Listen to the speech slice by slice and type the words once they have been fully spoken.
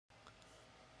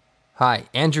Hi,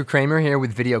 Andrew Kramer here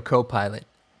with Video Copilot.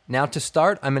 Now to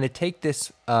start, I'm going to take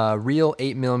this real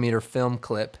 8mm film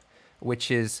clip, which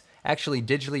is actually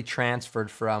digitally transferred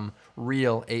from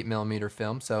real 8mm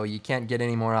film, so you can't get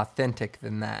any more authentic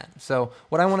than that. So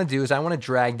what I want to do is I want to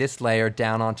drag this layer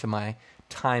down onto my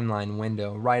timeline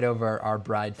window right over our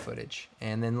bride footage,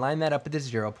 and then line that up at the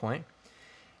 0 point.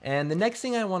 And the next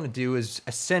thing I want to do is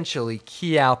essentially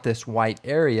key out this white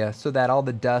area so that all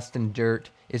the dust and dirt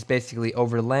is basically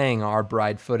overlaying our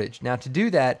bride footage. Now to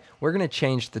do that, we're going to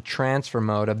change the transfer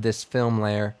mode of this film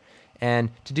layer.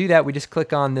 And to do that, we just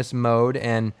click on this mode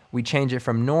and we change it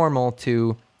from normal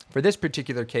to, for this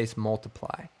particular case,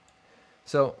 multiply.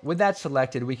 So with that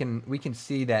selected, we can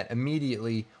see that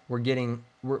immediately we're getting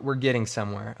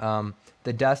somewhere.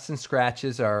 The dust and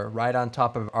scratches are right on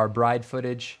top of our bride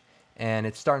footage, and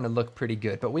it's starting to look pretty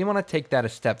good. But we want to take that a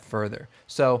step further.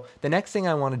 So the next thing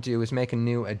I want to do is make a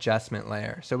new adjustment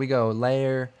layer. So we go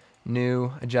Layer,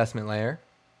 New Adjustment Layer.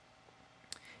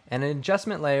 And an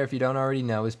adjustment layer, if you don't already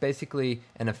know, is basically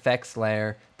an effects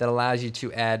layer that allows you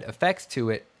to add effects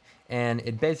to it, and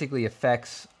it basically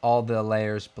affects all the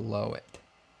layers below it.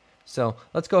 So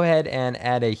let's go ahead and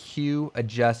add a hue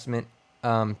adjustment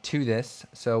to this.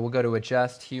 So we'll go to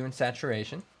Adjust, Hue, and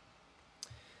Saturation.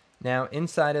 Now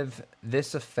inside of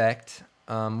this effect,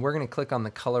 we're going to click on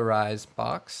the Colorize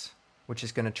box, which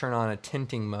is going to turn on a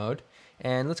tinting mode.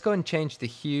 And let's go ahead and change the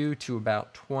hue to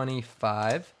about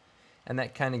 25. And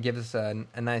that kind of gives us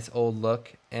a nice old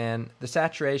look. And the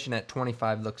saturation at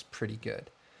 25 looks pretty good.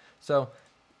 So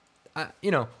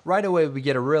right away we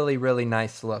get a really, really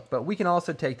nice look. But we can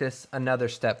also take this another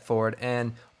step forward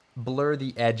and blur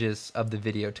the edges of the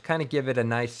video to kind of give it a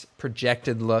nice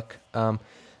projected look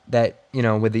that,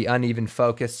 with the uneven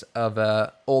focus of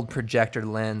a old projector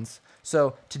lens.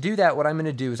 So to do that, what I'm going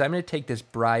to do is I'm going to take this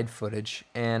bride footage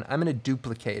and I'm going to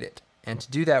duplicate it. And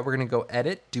to do that, we're going to go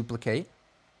Edit, Duplicate.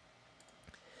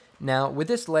 Now with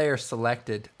this layer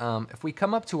selected, if we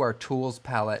come up to our Tools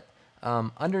palette,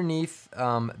 underneath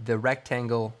the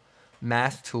rectangle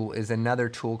mask tool is another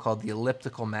tool called the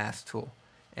elliptical mask tool.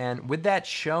 And with that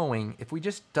showing, if we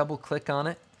just double click on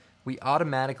it, we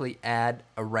automatically add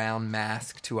a round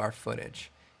mask to our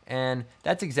footage. And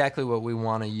that's exactly what we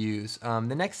want to use. The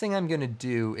next thing I'm going to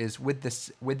do is with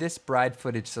this bride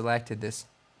footage selected, this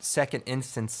second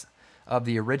instance of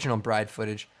the original bride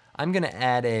footage, I'm going to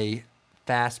add a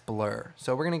fast blur.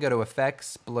 So we're going to go to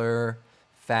Effects, Blur,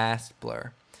 Fast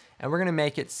Blur. And we're going to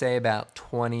make it, say, about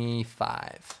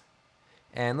 25.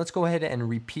 And let's go ahead and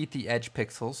repeat the edge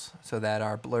pixels so that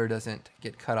our blur doesn't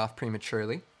get cut off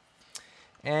prematurely.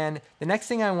 And the next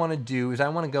thing I want to do is I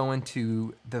want to go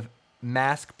into the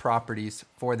mask properties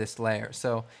for this layer.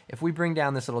 So if we bring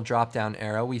down this little drop down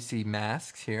arrow, we see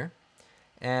masks here.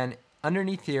 And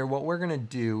underneath here, what we're going to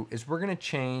do is we're going to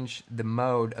change the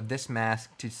mode of this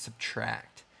mask to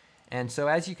subtract. And so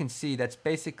as you can see, that's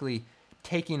basically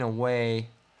taking away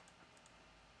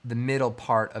the middle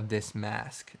part of this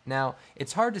mask. Now,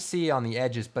 it's hard to see on the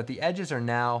edges, but the edges are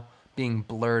now being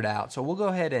blurred out. So we'll go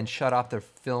ahead and shut off the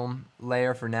film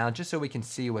layer for now, just so we can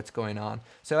see what's going on.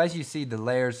 So as you see, the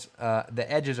layers, the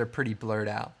edges are pretty blurred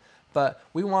out. But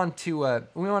we want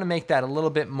to make that a little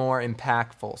bit more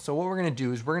impactful. So what we're going to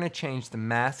do is we're going to change the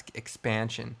mask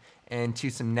expansion into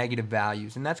some negative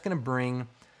values, and that's going to bring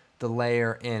the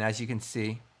layer in, as you can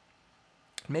see,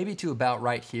 maybe to about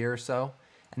right here or so.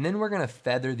 And then we're going to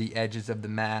feather the edges of the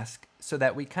mask so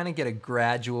that we kind of get a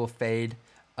gradual fade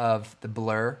of the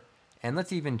blur. And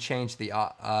let's even change the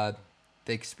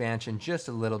expansion just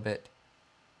a little bit,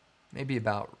 maybe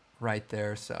about right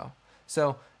there or so.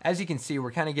 So as you can see,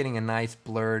 we're kind of getting a nice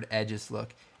blurred edges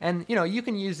look. And you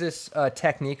can use this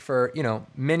technique for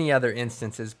many other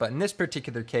instances, but in this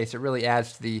particular case, it really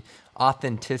adds to the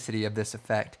authenticity of this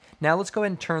effect. Now let's go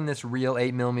ahead and turn this real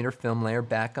 8mm film layer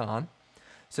back on.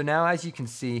 So now, as you can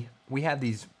see, we have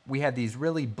these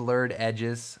really blurred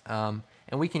edges, and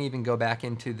we can even go back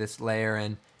into this layer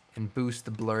and boost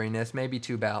the blurriness, maybe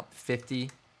to about 50.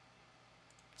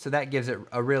 So that gives it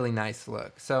a really nice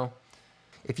look. So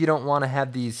if you don't want to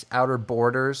have these outer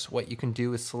borders, what you can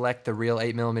do is select the real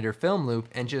 8mm film loop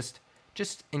and just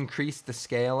increase the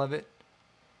scale of it.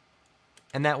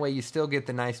 And that way you still get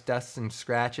the nice dusts and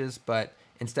scratches, but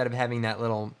instead of having that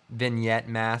little vignette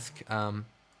mask,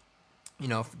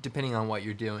 depending on what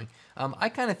you're doing. I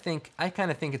kind of think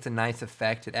it's a nice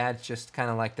effect. It adds just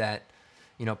kind of like that,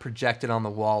 projected on the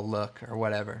wall look or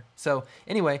whatever. So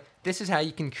anyway, this is how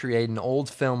you can create an old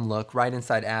film look right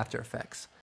inside After Effects.